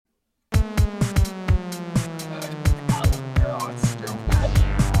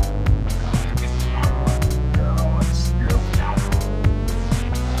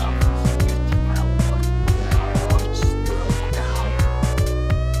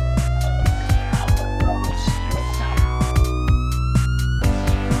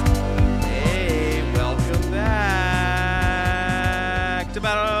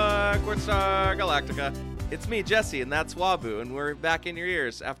Galactica. It's me, Jesse, and that's Wabu, and we're back in your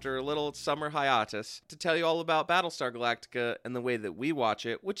ears after a little summer hiatus to tell you all about Battlestar Galactica and the way that we watch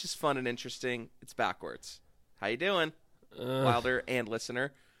it, which is fun and interesting. It's backwards. How you doing, Wilder and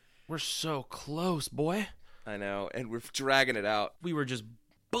listener? We're so close, boy. I know, and we're dragging it out. We were just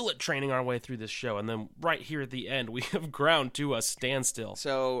bullet training our way through this show, and then right here at the end, we have ground to a standstill.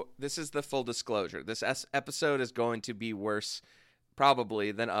 So this is the full disclosure. This episode is going to be worse,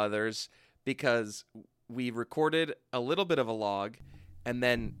 probably, than others, because we recorded a little bit of a log, and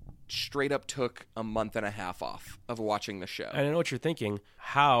then straight up took a month and a half off of watching the show. And I know what you're thinking.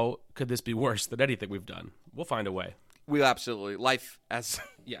 How could this be worse than anything we've done? We'll find a way. We absolutely. Life, as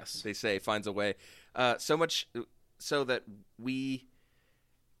Yes. they say, finds a way. So much so that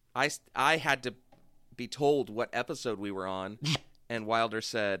I had to be told what episode we were on, and Wilder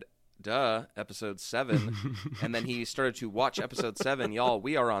said, duh, episode 7. And then he started to watch episode 7. Y'all,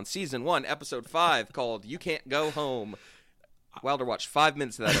 we are on season 1, episode 5, called You Can't Go Home. Wilder watched 5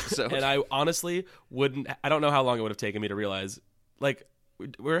 minutes of that episode. And I honestly I don't know how long it would have taken me to realize. Like,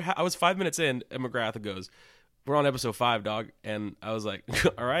 I was 5 minutes in, and McGrath goes, we're on episode 5, dog. And I was like,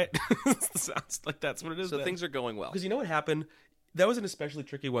 all right. Sounds like that's what it is. So things are going well. Because you know what happened? That was an especially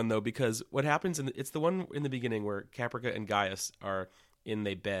tricky one, though, because what happens, it's the one in the beginning where Caprica and Gaius are in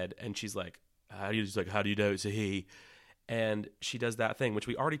the bed, and she's like, how do you know it's a he? And she does that thing, which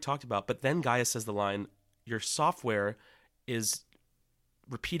we already talked about, but then Gaius says the line, your software is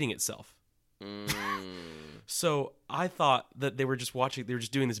repeating itself. So I thought that they were just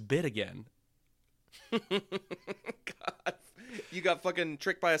doing this bit again. God. You got fucking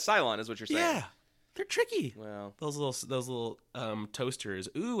tricked by a Cylon, is what you're saying. Yeah. They're tricky. Well, those little toasters.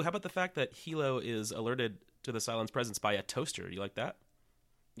 Ooh, how about the fact that Hilo is alerted to the Cylon's presence by a toaster? You like that?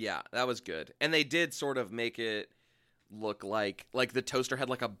 Yeah, that was good. And they did sort of make it look like the toaster had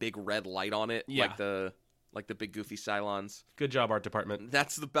like a big red light on it, yeah. like the big goofy Cylons. Good job, art department.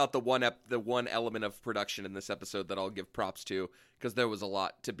 That's about the one element of production in this episode that I'll give props to, because there was a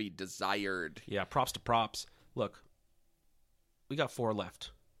lot to be desired. Yeah, props to props. Look, we got 4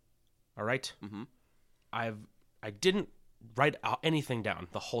 left. All right? Mm-hmm. I didn't write anything down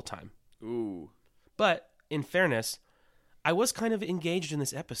the whole time. Ooh. But in fairness, I was kind of engaged in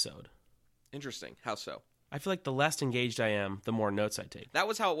this episode. Interesting. How so? I feel like the less engaged I am, the more notes I take. That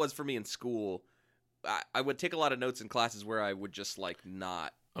was how it was for me in school. I would take a lot of notes in classes where I would just like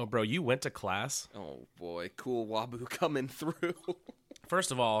not. Oh, bro, you went to class? Oh boy, cool Wabu coming through.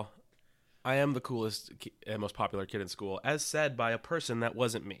 First of all, I am the coolest and most popular kid in school, as said by a person that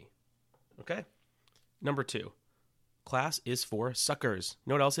wasn't me. Okay? Number 2, class is for suckers. You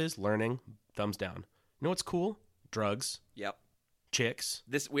know what else is? Learning. Thumbs down. You know what's cool? Drugs. Yep. Chicks.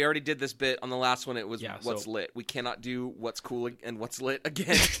 We already did this bit on the last one. It was what's lit. We cannot do what's cool and what's lit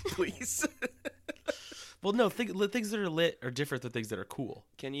again, please. Well, no, things that are lit are different than things that are cool.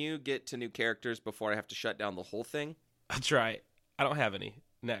 Can you get to new characters before I have to shut down the whole thing? I'll try. I don't have any.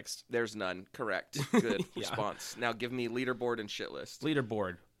 Next. There's none. Correct. Good response. Now give me leaderboard and shit list.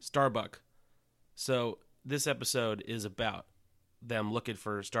 Leaderboard. Starbuck. So this episode is about them looking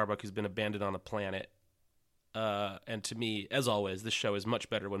for Starbuck, who's been abandoned on a planet. And to me, as always, this show is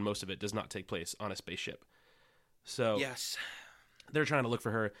much better when most of it does not take place on a spaceship. So yes, they're trying to look for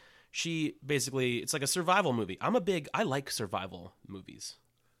her. She basically, it's like a survival movie. I like survival movies.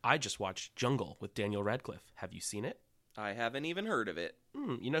 I just watched Jungle with Daniel Radcliffe. Have you seen it? I haven't even heard of it.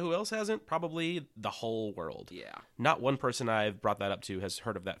 You know who else hasn't? Probably the whole world. Yeah. Not one person I've brought that up to has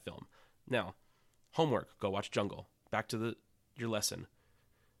heard of that film. Now, homework, go watch Jungle. Back to your lesson.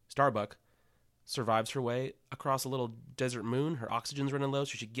 Starbuck survives her way across a little desert moon. Her oxygen's running low,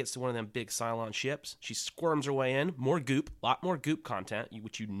 so she gets to one of them big Cylon ships. She squirms her way in. More goop. A lot more goop content,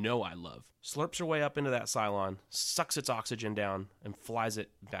 which you know I love. Slurps her way up into that Cylon, sucks its oxygen down, and flies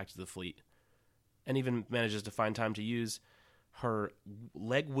it back to the fleet. And even manages to find time to use her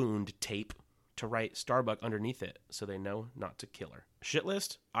leg wound tape to write Starbuck underneath it, so they know not to kill her. Shit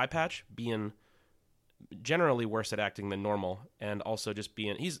list, Eye Patch being generally worse at acting than normal, and also just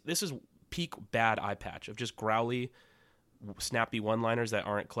being this is peak bad Eye Patch of just growly, snappy one-liners that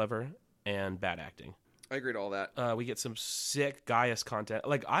aren't clever and bad acting. I agree to all that. We get some sick Gaius content.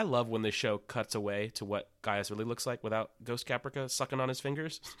 Like, I love when the show cuts away to what Gaius really looks like without Ghost Caprica sucking on his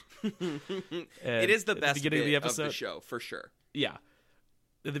fingers. It is the best bit of the show, for sure. Yeah.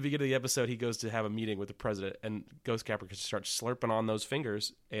 At the beginning of the episode, he goes to have a meeting with the president, and Ghost Caprica starts slurping on those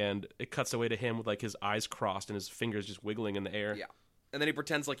fingers, and it cuts away to him with, like, his eyes crossed and his fingers just wiggling in the air. Yeah. And then he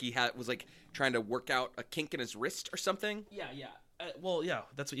pretends like he was, like, trying to work out a kink in his wrist or something. Yeah. Well, yeah,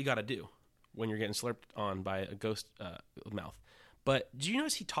 that's what you got to do when you're getting slurped on by a ghost mouth. But do you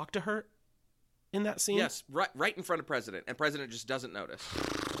notice he talked to her in that scene? Yes, right in front of President, and President just doesn't notice.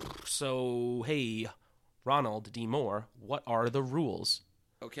 So, hey, Ronald D. Moore, what are the rules?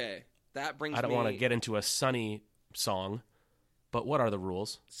 Okay, that brings me... I don't want to get into a Sunny song, but what are the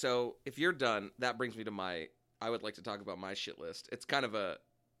rules? So, if you're done, that brings me to my... I would like to talk about my shit list. It's kind of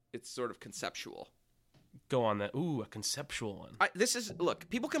it's sort of conceptual. Go on that. Ooh, a conceptual one. Look,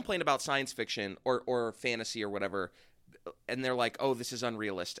 people complain about science fiction or fantasy or whatever, and they're like, oh, this is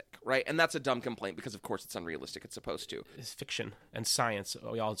unrealistic, right? And that's a dumb complaint because, of course, it's unrealistic. It's supposed to. It's fiction. And science,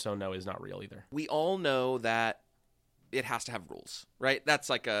 we also know, is not real either. We all know that it has to have rules, right? That's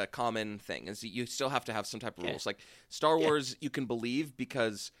like a common thing, is you still have to have some type of rules. Like Star Wars, you can believe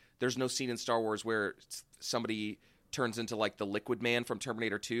because there's no scene in Star Wars where somebody turns into like the Liquid Man from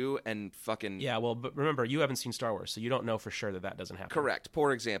Terminator 2 and fucking... Yeah, well, but remember, you haven't seen Star Wars, so you don't know for sure that doesn't happen. Correct.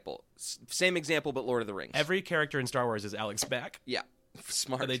 Poor example. Same example, but Lord of the Rings. Every character in Star Wars is Alex Mack. Yeah.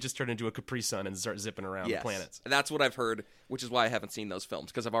 Smart. Or they just turn into a Capri Sun and start zipping around the planets. That's what I've heard, which is why I haven't seen those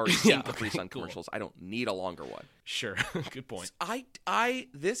films, because I've already seen Capri Sun commercials. I don't need a longer one. Sure. Good point.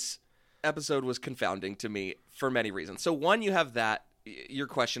 This episode was confounding to me for many reasons. So one, you have that. Your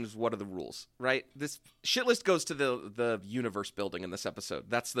question is, what are the rules, right? This shit list goes to the universe building in this episode.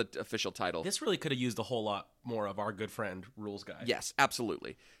 That's the official title. This really could have used a whole lot more of our good friend, Rules Guy. Yes,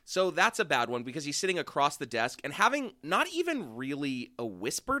 absolutely. So that's a bad one because he's sitting across the desk and having not even really a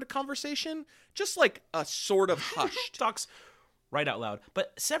whispered conversation, just like a sort of hushed. Talks right out loud.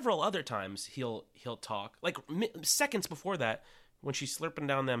 But several other times he'll talk. Like seconds before that, when she's slurping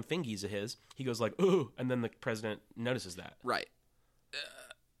down them fingies of his, he goes like, ooh, and then the president notices that. Right.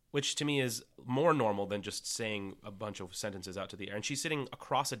 Which to me is more normal than just saying a bunch of sentences out to the air. And she's sitting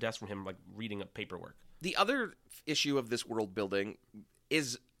across a desk from him, like reading up paperwork. The other issue of this world building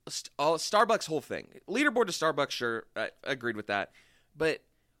is Starbucks' whole thing. Leaderboard to Starbucks, sure, I agreed with that. But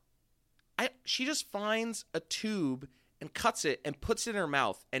she just finds a tube and cuts it and puts it in her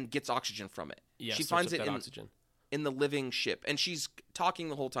mouth and gets oxygen from it. Yeah, she finds it oxygen in the living ship. And she's talking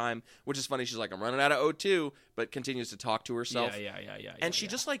the whole time, which is funny. She's like, I'm running out of O2, but continues to talk to herself. Yeah. And she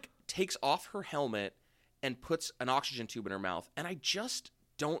just like takes off her helmet and puts an oxygen tube in her mouth. And I just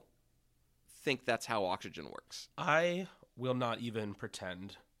don't think that's how oxygen works. I will not even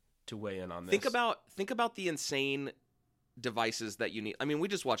pretend to weigh in on this. Think about the insane devices that you need. I mean, we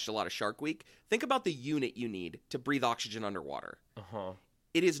just watched a lot of Shark Week. Think about the unit you need to breathe oxygen underwater. Uh-huh.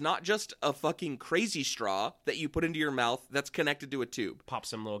 It is not just a fucking crazy straw that you put into your mouth that's connected to a tube. Pop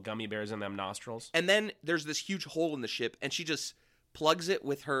some little gummy bears in them nostrils. And then there's this huge hole in the ship, and she just plugs it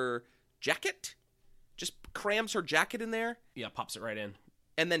with her jacket. Just crams her jacket in there. Yeah, pops it right in.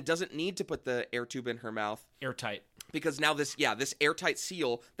 And then doesn't need to put the air tube in her mouth. Airtight. Because now this airtight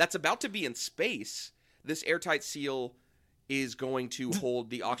seal that's about to be in space, this airtight seal is going to hold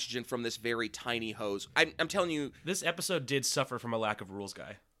the oxygen from this very tiny hose. I'm telling you, this episode did suffer from a lack of Rules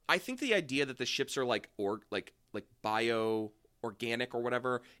Guy. I think the idea that the ships are like bio organic or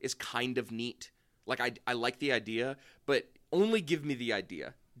whatever is kind of neat. Like I like the idea, but only give me the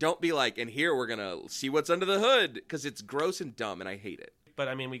idea. Don't be like, and here we're gonna see what's under the hood, because it's gross and dumb and I hate it. But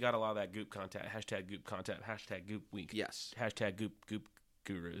I mean, we got a lot of that goop content. Hashtag goop content. Hashtag goop week. Yes. Hashtag goop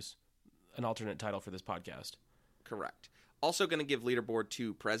gurus. An alternate title for this podcast. Correct. Also going to give leaderboard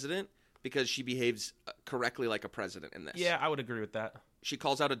to President because she behaves correctly like a president in this. Yeah, I would agree with that. She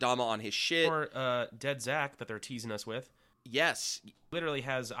calls out Adama on his shit. Or Dead Zach that they're teasing us with. Yes. Literally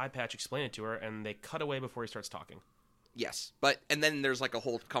has Eye Patch explain it to her, and they cut away before he starts talking. Yes. And then there's like a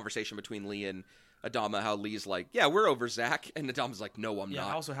whole conversation between Lee and Adama, how Lee's like, yeah, we're over Zach. And Adama's like, no, I'm not.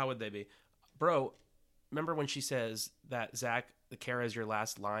 Yeah, also, how would they be? Bro, remember when she says that Zach, the Kara is your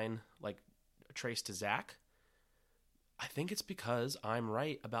last line, like, traced to Zach? I think it's because I'm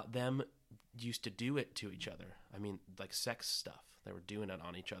right about them used to do it to each other. I mean, like sex stuff. They were doing it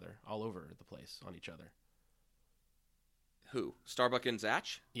on each other, all over the place, on each other. Who? Starbuck and Zach?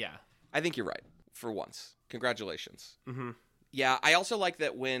 Yeah. I think you're right, for once. Congratulations. Mm-hmm. Yeah, I also like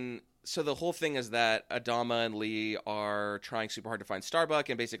that so the whole thing is that Adama and Lee are trying super hard to find Starbuck,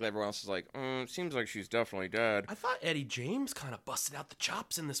 and basically everyone else is like, seems like she's definitely dead. I thought Eddie James kind of busted out the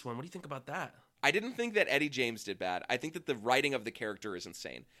chops in this one. What do you think about that? I didn't think that Eddie James did bad. I think that the writing of the character is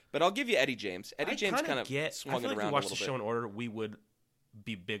insane. But I'll give you Eddie James. Eddie James kind of swung it around a little bit. I feel like if we watched the show in order, we would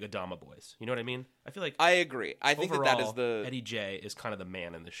be big Adama boys. You know what I mean? I feel like... I agree. I think overall, that is the... Eddie J is kind of the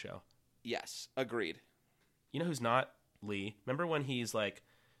man in this show. Yes, agreed. You know who's not? Lee. Remember when he's like,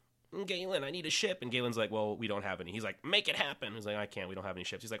 Galen, I need a ship. And Galen's like, well, we don't have any. He's like, make it happen. He's like, I can't. We don't have any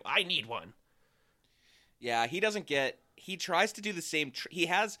ships. He's like, I need one. Yeah, he doesn't get... He tries to do the same...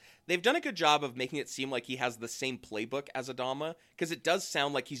 They've done a good job of making it seem like he has the same playbook as Adama, because it does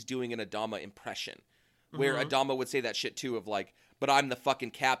sound like he's doing an Adama impression, where Adama would say that shit too of like, but I'm the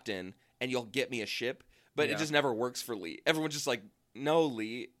fucking captain, and you'll get me a ship. But it just never works for Lee. Everyone's just like, no,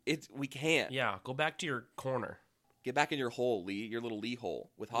 Lee, we can't. Yeah, go back to your corner. Get back in your hole, Lee, your little Lee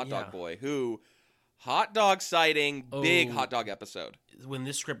hole with Hot Dog Boy, who... Hot dog sighting, big hot dog episode. When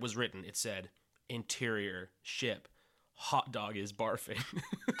this script was written, it said, interior, ship, hot dog is barfing.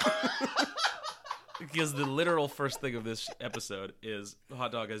 Because the literal first thing of this episode is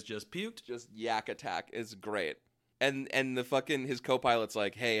hot dog has just puked. Just yak attack is great. And the fucking, his co-pilot's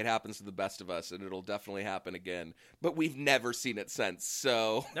like, hey, it happens to the best of us, and it'll definitely happen again. But we've never seen it since,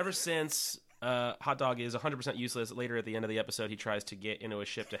 so... Never since... Hot Dog is 100% useless. Later at the end of the episode, he tries to get into a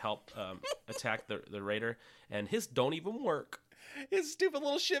ship to help attack the raider, and his don't even work. His stupid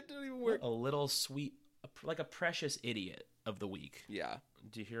little ship don't even work. A little sweet, like a precious idiot of the week. Yeah.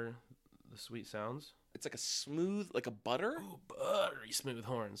 Do you hear the sweet sounds? It's like a smooth, like a butter. Ooh, buttery smooth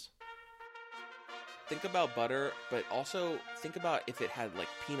horns. Think about butter, but also think about if it had like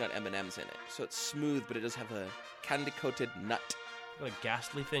peanut M&Ms in it. So it's smooth, but it does have a candy-coated nut. What a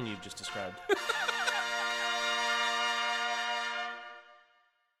ghastly thing you've just described.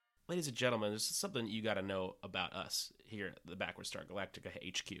 Ladies and gentlemen, this is something you got to know about us here at the Backward Star Galactica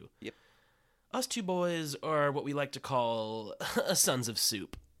HQ. Yep. Us two boys are what we like to call sons of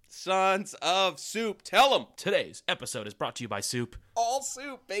soup. Sons of soup. Tell them. Today's episode is brought to you by Soup. All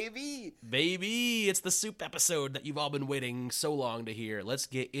soup, baby. Baby, it's the soup episode that you've all been waiting so long to hear. Let's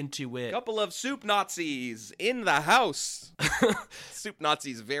get into it. Couple of soup Nazis in the house. Soup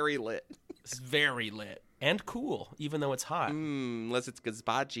Nazis very lit. It's very lit. And cool, even though it's hot. Unless it's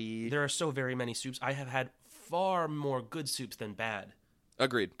gazpachi. There are so very many soups. I have had far more good soups than bad.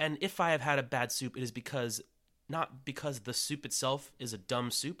 Agreed. And if I have had a bad soup, it is because... Not because the soup itself is a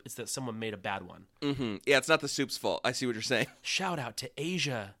dumb soup, it's that someone made a bad one. Mm-hmm. Yeah, it's not the soup's fault. I see what you're saying. Shout out to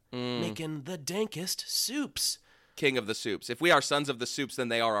Asia, making the dankest soups. King of the soups. If we are sons of the soups, then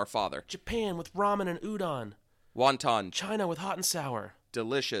they are our father. Japan with ramen and udon. Wonton. China with hot and sour.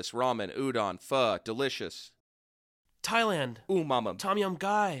 Delicious. Ramen, udon, pho. Delicious. Thailand. Ooh, mama. Tom Yum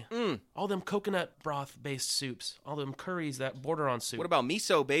Gai. All them coconut broth-based soups. All them curries that border on soup. What about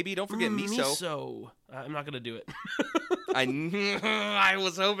miso, baby? Don't forget miso. Miso. I'm not going to do it. I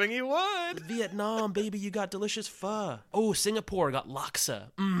was hoping you would. Vietnam, baby, you got delicious pho. Oh, Singapore got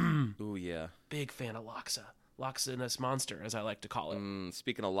laksa. Ooh, yeah. Big fan of laksa. Laksa-ness monster, as I like to call it.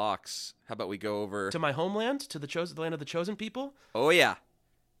 Speaking of lox, how about we go over... To my homeland? To the land of the chosen people? Oh, yeah.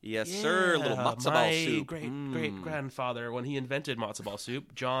 Yes, sir. Little matzo ball soup. My great-grandfather, when he invented matzo ball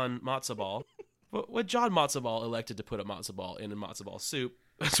soup, John Matzo Ball, when John Matzo Ball elected to put a matzo ball in a matzo ball soup,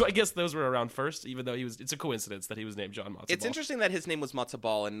 so I guess those were around first, even though it's a coincidence that he was named John Matzo Ball. It's interesting that his name was matzo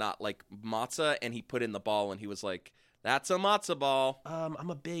ball and not like matzo, and he put in the ball and he was like, that's a matzo ball.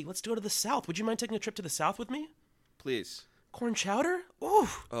 Let's go to the South. Would you mind taking a trip to the South with me? Please. Corn chowder? Ooh.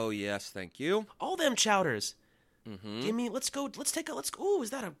 Oh, yes, thank you. All them chowders. Give me. Let's go. Ooh, is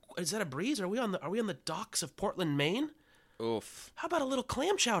that a breeze? Are we on the docks of Portland, Maine? Oof. How about a little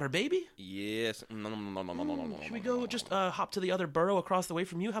clam chowder, baby? Yes. Should we go just hop to the other borough across the way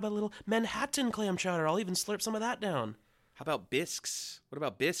from you? How about a little Manhattan clam chowder? I'll even slurp some of that down. How about bisques? What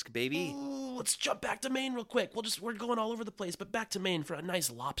about bisque, baby? Ooh, let's jump back to Maine real quick. We're going all over the place, but back to Maine for a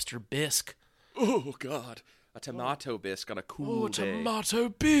nice lobster bisque. Oh God, a tomato bisque on a cool day. Tomato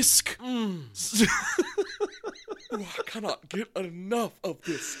bisque. Oh, I cannot get enough of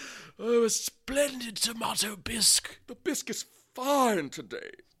this. Oh, a splendid tomato bisque. The bisque is fine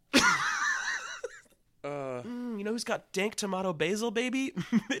today. You know who's got dank tomato basil, baby?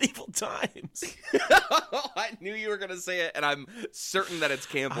 Medieval Times. I knew you were going to say it, and I'm certain that it's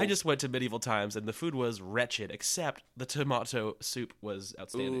Campbell's. I just went to Medieval Times, and the food was wretched, except the tomato soup was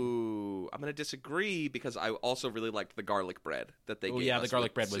outstanding. Ooh, I'm going to disagree, because I also really liked the garlic bread that they gave us. Oh, yeah, the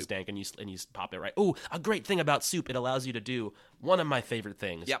garlic bread was dank, and you pop it right. Oh, a great thing about soup, it allows you to do, one of my favorite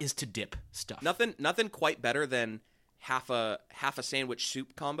things, is to dip stuff. Nothing quite better than half a sandwich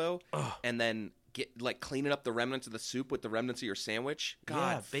soup combo, and then... cleaning up the remnants of the soup with the remnants of your sandwich.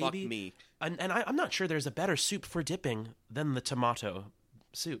 God, yeah, fuck baby. me. And I'm not sure there's a better soup for dipping than the tomato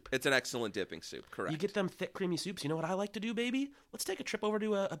soup. It's an excellent dipping soup, correct. You get them thick, creamy soups. You know what I like to do, baby? Let's take a trip over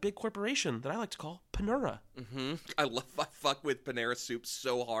to a big corporation that I like to call Panera. Mm-hmm. I fuck with Panera soup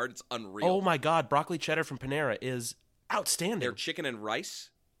so hard, it's unreal. Oh my God, broccoli cheddar from Panera is outstanding. Their chicken and rice.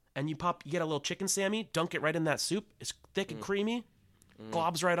 And you get a little chicken Sammy, dunk it right in that soup. It's thick and creamy.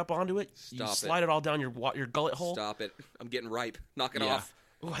 Globs right up onto it. You slide it all down your gullet hole. Stop it. I'm getting ripe. Knock it off.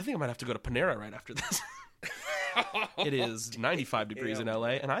 Oh, I think I might have to go to Panera right after this. It is 95 degrees in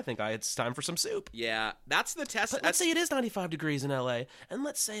LA, and I think it's time for some soup. Yeah, that's the test. But let's say it is 95 degrees in LA, and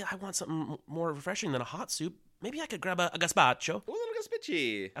let's say I want something more refreshing than a hot soup. Maybe I could grab a gazpacho. Ooh, a little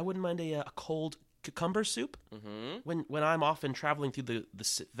gazpacho. I wouldn't mind a cold cucumber soup. Mm-hmm. When I'm often traveling through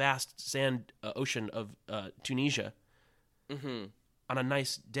the vast sand ocean of Tunisia, on a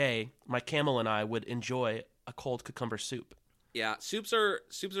nice day, my camel and I would enjoy a cold cucumber soup. Yeah, soups are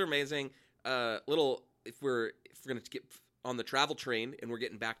amazing. If we're gonna get on the travel train and we're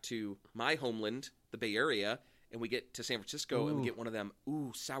getting back to my homeland, the Bay Area, and we get to San Francisco and we get one of them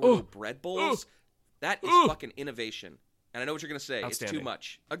sourdough bread bowls. That is fucking innovation. And I know what you're gonna say. It's too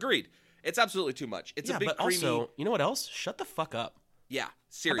much. Agreed. It's absolutely too much. It's a big, but creamy... also, you know what else? Shut the fuck up. Yeah, How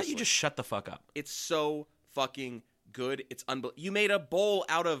seriously. about you just shut the fuck up? It's so fucking good. It's unbelievable. You made a bowl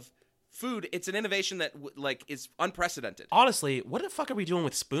out of food. It's an innovation that is unprecedented. Honestly, what the fuck are we doing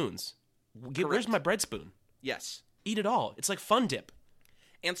with spoons? Where's my bread spoon? Yes. Eat it all. It's like Fun Dip.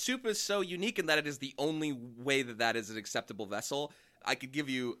 And soup is so unique in that it is the only way that is an acceptable vessel. I could give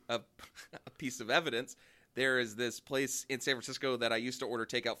you a piece of evidence. There is this place in San Francisco that I used to order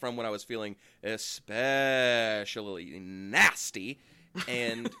takeout from when I was feeling especially nasty.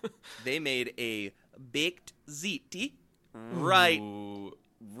 And they made a baked ziti right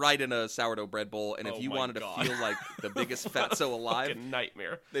in a sourdough bread bowl. And if you wanted to feel like the biggest fatso alive, fucking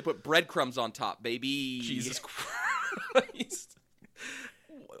nightmare. They put breadcrumbs on top, baby. Jesus Christ.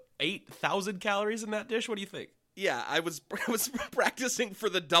 8,000 calories in that dish? What do you think? Yeah, I was practicing for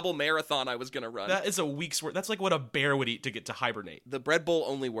the double marathon I was going to run. That is a week's worth. That's like what a bear would eat to get to hibernate. The bread bowl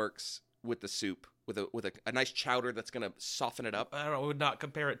only works with the soup, with a nice chowder that's going to soften it up. I don't know. I would not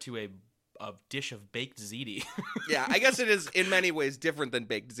compare it to a dish of baked ziti. Yeah, I guess it is in many ways different than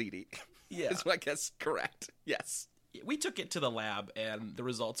baked ziti. Yeah. Is I guess correct. Yes. We took it to the lab, and the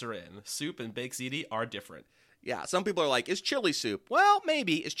results are in. Soup and baked ziti are different. Yeah, some people are like, is chili soup? Well,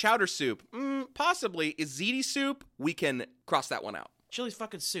 maybe. Is chowder soup? Possibly. Is ziti soup? We can cross that one out. Chili's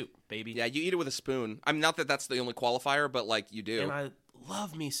fucking soup, baby. Yeah, you eat it with a spoon. I mean, not that that's the only qualifier, but, you do. And I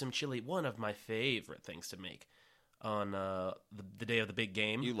love me some chili. One of my favorite things to make on the day of the big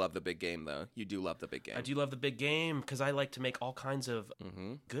game. You love the big game, though. You do love the big game. I do love the big game because I like to make all kinds of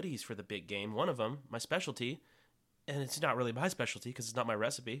goodies for the big game. One of them, my specialty, and it's not really my specialty because it's not my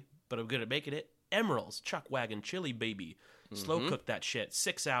recipe, but I'm good at making it. Emerald's Chuck Wagon chili, baby. Slow cook that shit.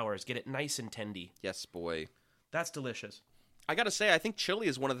 6 hours. Get it nice and tendy. Yes, boy. That's delicious. I gotta say, I think chili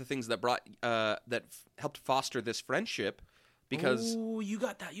is one of the things that helped foster this friendship, because you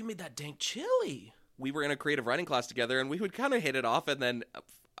got that. You made that dank chili. We were in a creative writing class together, and we would kind of hit it off, and then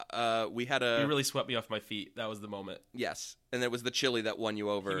we had You really swept me off my feet. That was the moment. Yes, and it was the chili that won you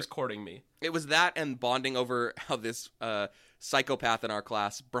over. He was courting me. It was that and bonding over how this psychopath in our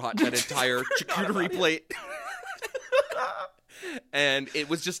class brought an entire charcuterie plate. And it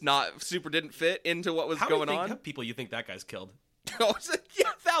was just didn't fit into what was going on. How many people you think that guy's killed? Oh, yeah,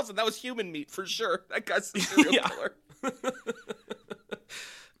 1,000. That was human meat for sure. That guy's a serial killer.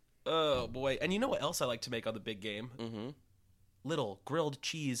 Oh, boy. And you know what else I like to make on the big game? Mm-hmm. Little grilled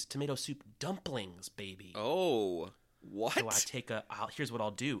cheese tomato soup dumplings, baby. Oh, what? So I take here's what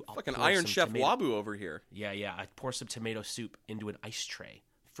I'll do. I'll like an Iron Chef Wabu over here. Yeah. I pour some tomato soup into an ice tray,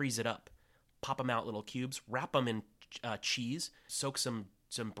 freeze it up, pop them out little cubes, wrap them in cheese, soak some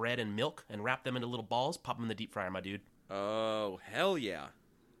bread and milk, and wrap them into little balls, pop them in the deep fryer, my dude. Oh, hell yeah.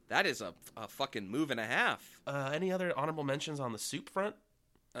 That is a fucking move and a half. Any other honorable mentions on the soup front?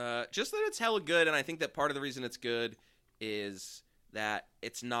 Just that it's hella good, and I think that part of the reason it's good is that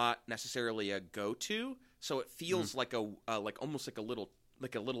it's not necessarily a go-to, so it feels like almost like a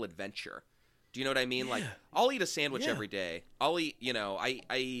little adventure. Do you know what I mean? Yeah. Like, I'll eat a sandwich every day. I'll eat, I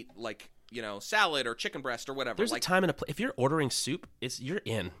eat salad or chicken breast or whatever. There's a time and a place. If you're ordering soup, you're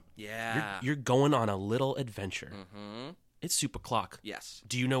in. Yeah. You're going on a little adventure. Mm-hmm. It's soup o'clock. Yes.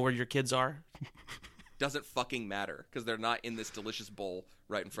 Do you know where your kids are? Doesn't fucking matter because they're not in this delicious bowl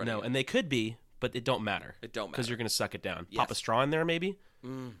right in front of you. No, and they could be, but it don't matter. It don't matter. Because you're going to suck it down. Yes. Pop a straw in there, maybe.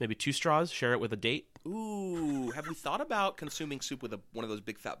 Maybe 2 straws. Share it with a date. Ooh, have we thought about consuming soup with one of those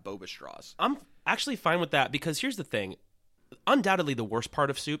big fat boba straws? I'm actually fine with that because here's the thing. Undoubtedly, the worst part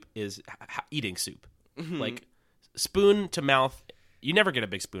of soup is eating soup. Mm-hmm. Like, spoon to mouth, you never get a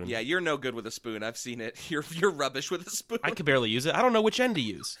big spoon. Yeah, you're no good with a spoon. I've seen it. You're rubbish with a spoon. I could barely use it. I don't know which end to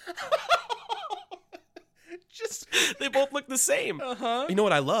use. They both look the same. Uh-huh. You know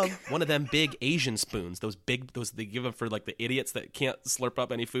what I love? One of them big Asian spoons. Those they give them for like the idiots that can't slurp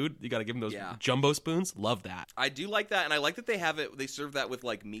up any food. You got to give them those jumbo spoons. Love that. I do like that, and I like that they serve that with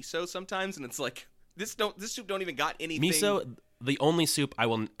like miso sometimes, and it's like this soup don't even got anything. Miso, the only soup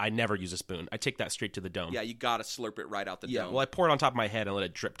I never use a spoon. I take that straight to the dome. Yeah, you gotta slurp it right out the dome. Well, I pour it on top of my head and let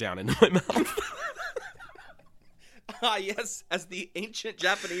it drip down into my mouth. Ah, yes. As the ancient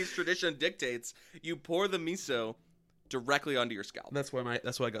Japanese tradition dictates, you pour the miso directly onto your scalp. That's why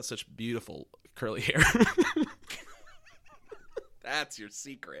I got such beautiful curly hair. That's your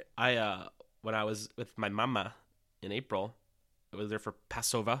secret. When I was with my mama in April, I was there for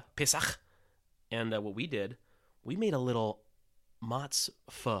Passover, Pesach, and what we did, we made a little matzo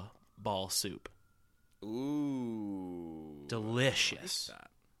ball soup. Ooh. Delicious. I like that.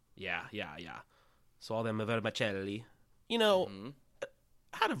 Yeah. So all them vermicelli. You know,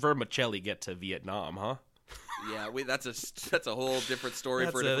 how did vermicelli get to Vietnam, huh? Yeah, that's a whole different story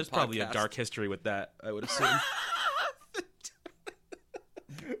for a different There's podcast. probably a dark history with that, I would assume.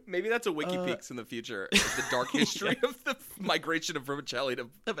 Maybe that's a WikiPeaks in the future. The dark history of the migration of vermicelli to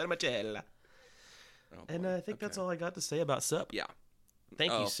vermicelli. Oh, And I think that's all I got to say about soup. Yeah.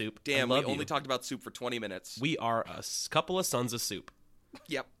 Thank you, soup. Damn, I we love only you. talked about soup for 20 minutes. We are a couple of sons of soup.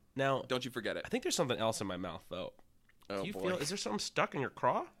 Yep. Now, Don't you forget it. I think there's something else in my mouth, though. Oh, Do you boy. feel? Is there something stuck in your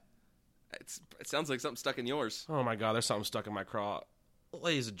craw? It sounds like something stuck in yours. Oh my God, there's something stuck in my craw.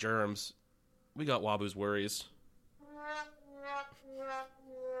 Ladies and germs. We got Wabu's worries.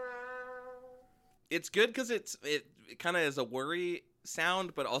 It's good because it kind of is a worry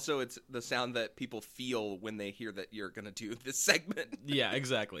sound, but also it's the sound that people feel when they hear that you're going to do this segment. Yeah,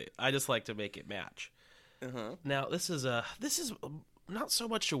 exactly. I just like to make it match. Uh-huh. Now, this is not so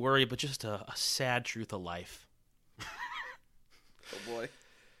much a worry, but just a sad truth of life. Oh, boy.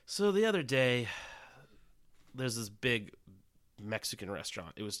 So the other day, there's this big Mexican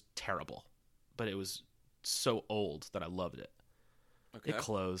restaurant. It was terrible, but it was so old that I loved it. Okay. It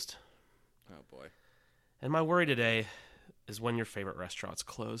closed. Oh, boy. And my worry today is when your favorite restaurants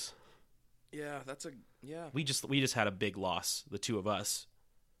close. Yeah, yeah. We just had a big loss, the two of us.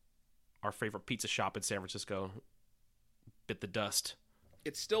 Our favorite pizza shop in San Francisco bit the dust.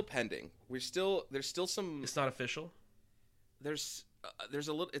 It's still pending. There's still some, It's not official. there's a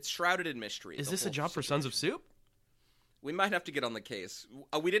little, it's shrouded in mystery. Is the this a whole job for Sons of Soup? We might have to get on the case.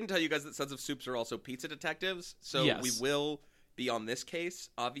 We didn't tell you guys that Sons of Soups are also pizza detectives, so Yes. we will be on this case,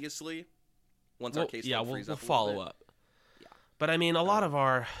 obviously, once our case we'll frees up a little follow bit. up. Yeah. But I mean, a lot of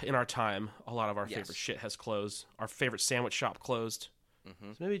our Yes. favorite shit has closed. Our favorite sandwich shop closed.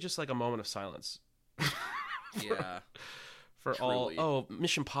 Mm-hmm. So maybe just like a moment of silence. Yeah. For Truly. all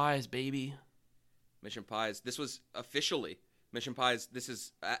Mission Pies, baby. Mission Pies. This was officially Mission Pies. This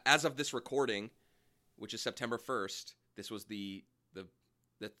is as of this recording, which is September 1st. This was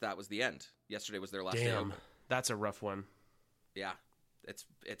that was the end. Yesterday was their last day. Damn, open. that's a rough one. Yeah,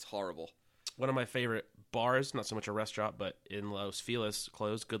 it's horrible. One of my favorite bars, not so much a restaurant, but in Los Feliz,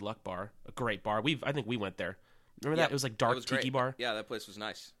 closed. Good Luck Bar, a great bar. I think we went there. Remember that? It was like dark was tiki great. bar. Yeah, that place was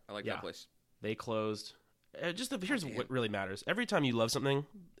nice. I like Yeah. that place. They closed. Here's what really matters. Every time you love something,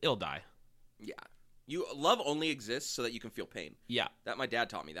 it'll die. Yeah, love only exists so that you can feel pain. Yeah. That my dad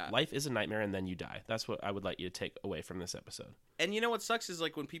taught me that. Life is a nightmare and then you die. That's what I would like you to take away from this episode. And you know what sucks is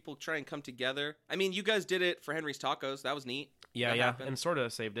like when people try and come together. I mean, you guys did it for Henry's Tacos. That was neat. Yeah, That yeah. happened. And sort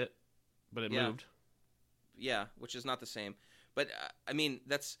of saved it, but it Yeah. moved. Yeah, which is not the same. But I mean,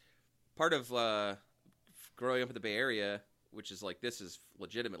 that's part of growing up in the Bay Area, which is like this is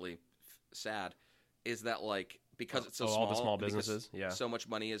legitimately sad. Is that like because it's so small, all the small and because businesses, yeah. so much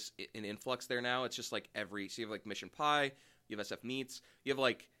money is in influx there now. It's just like so you have like Mission Pie, you have SF Meats, you have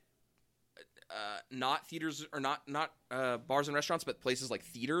like not theaters or not bars and restaurants, but places like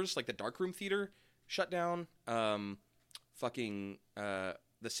theaters, like the Darkroom Theater shut down.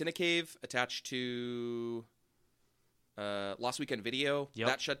 The Cinecave attached to Last Weekend Video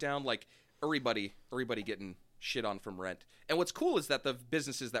that shut down. Like everybody getting shit on from rent. And what's cool is that the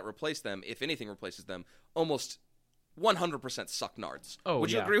businesses that replace them, if anything replaces them, almost 100% suck nards. Oh,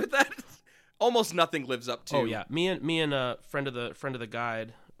 would you yeah. agree with that? Almost nothing lives up to. Oh yeah, me and a friend of the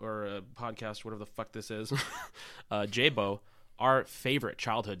guide or a podcast, whatever the fuck this is, J-Bo, our favorite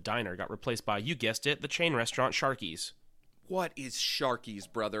childhood diner got replaced by, you guessed it, the chain restaurant Sharky's. What is Sharky's,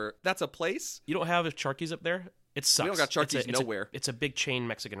 brother? That's a place? You don't have Sharky's up there? It sucks. We don't got Sharky's nowhere. It's a big chain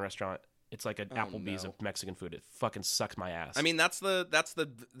Mexican restaurant. It's like an Applebee's no. of Mexican food. It fucking sucks my ass. I mean, that's the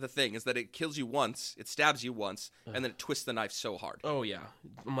thing is that it kills you once, it stabs you once, and then it twists the knife so hard. oh yeah,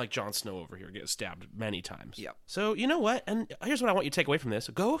 I'm like Jon Snow over here, getting stabbed many times. Yeah. So you know what? And here's what I want you to take away from this: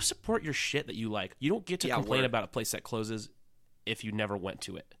 go support your shit that you like. You don't get to complain word. about a place that closes if you never went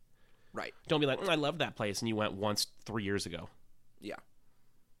to it. Right. Don't be like, I love that place, and you went once 3 years ago. Yeah.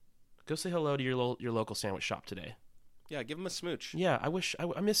 Go say hello to your local sandwich shop today. Yeah, give him a smooch. Yeah,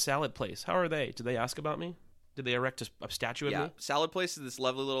 I miss Salad Place. How are they? Did they ask about me? Did they erect a statue of me? Salad Place is this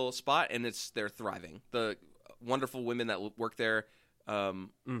lovely little spot, and they're thriving. The wonderful women that work there are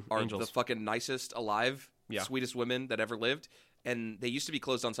angels. the fucking nicest alive, sweetest women that ever lived. And they used to be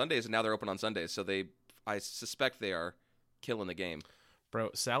closed on Sundays, and now they're open on Sundays. So I suspect they are killing the game.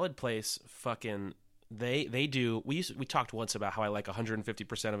 Bro, Salad Place, fucking, they do. We talked once about how I like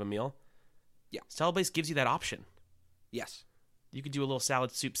 150% of a meal. Yeah. Salad Place gives you that option. Yes. You could do a little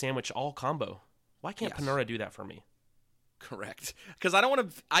salad soup sandwich all combo. Why can't Panera do that for me? Correct. Because I don't want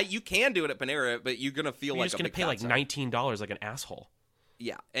to. You can do it at Panera, but you're gonna feel you're like just gonna pay like $19 like an asshole.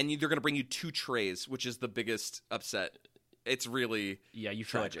 Yeah, and they're gonna bring you 2 trays, which is the biggest upset. It's really you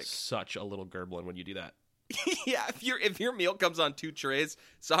tragic. Feel like such a little gerblin when you do that. Yeah, if your meal comes on 2 trays,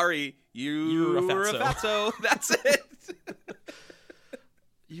 sorry, you're a fatso. That's it.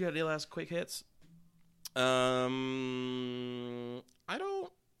 You got any last quick hits? I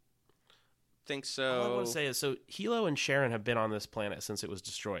don't think so. All I want to say is, so Hilo and Sharon have been on this planet since it was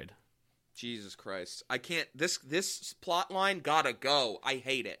destroyed. Jesus Christ. I can't. This plot line gotta go. I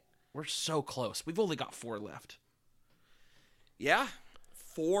hate it. We're so close. We've only got 4 left. Yeah,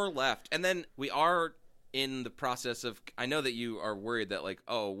 4 left. And then we are in the process of, I know that you are worried that, like,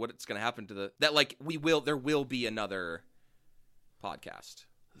 oh, what's going to happen to there will be another podcast.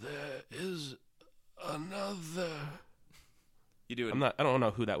 There is another. You do it. I don't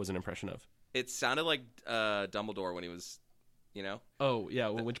know who that was an impression of. It sounded like Dumbledore when he was, Oh, yeah.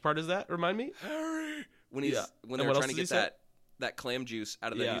 Well, which part is that? Remind me? Harry. When they were trying to get that clam juice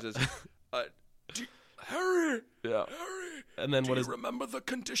out of the he says, Harry. Yeah. Harry. And then do you remember the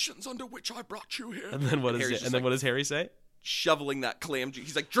conditions under which I brought you here? And then what does Harry say? Shoveling that clam juice.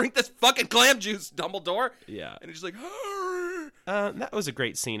 He's like, drink this fucking clam juice, Dumbledore. Yeah. And he's like, Harry. That was a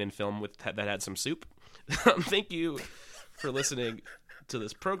great scene in film that had some soup. Thank you for listening to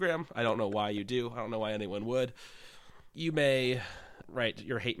this program. I don't know why you do. I don't know why anyone would. You may write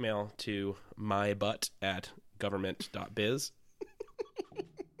your hate mail to mybutt@government.biz.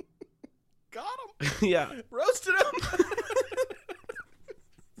 Got him. Yeah. Roasted him.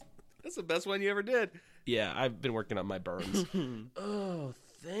 That's the best one you ever did. Yeah, I've been working on my burns. Oh,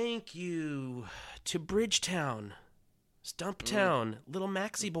 thank you to Bridgetown, Stumptown, little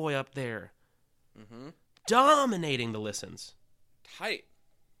Maxi boy up there. Mm-hmm. Dominating the listens. Tight.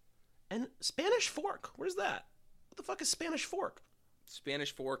 And Spanish Fork, where's that? What the fuck is Spanish Fork?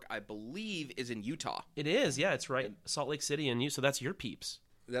 Spanish Fork, I believe, is in Utah. It is, yeah, it's right. Salt Lake City and you, so that's your peeps.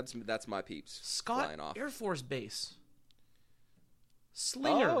 That's my peeps. Scott flying off. Air Force Base.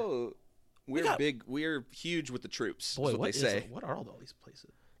 Slinger. Oh, we're big. We're huge with the troops. Boy, what they say. What are all these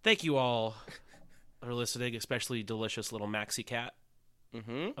places? Thank you all for listening, especially delicious little Maxi Cat.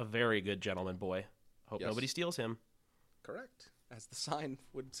 Mm-hmm. A very good gentleman boy. Hope nobody steals him. Correct, as the sign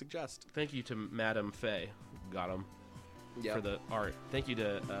would suggest. Thank you to Madam Faye. Got him. Yep. For the art. Thank you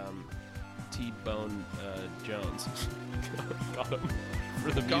to T-Bone Jones. Got him.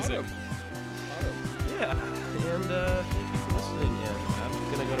 For the music. Got him. Yeah. And thank you for listening. And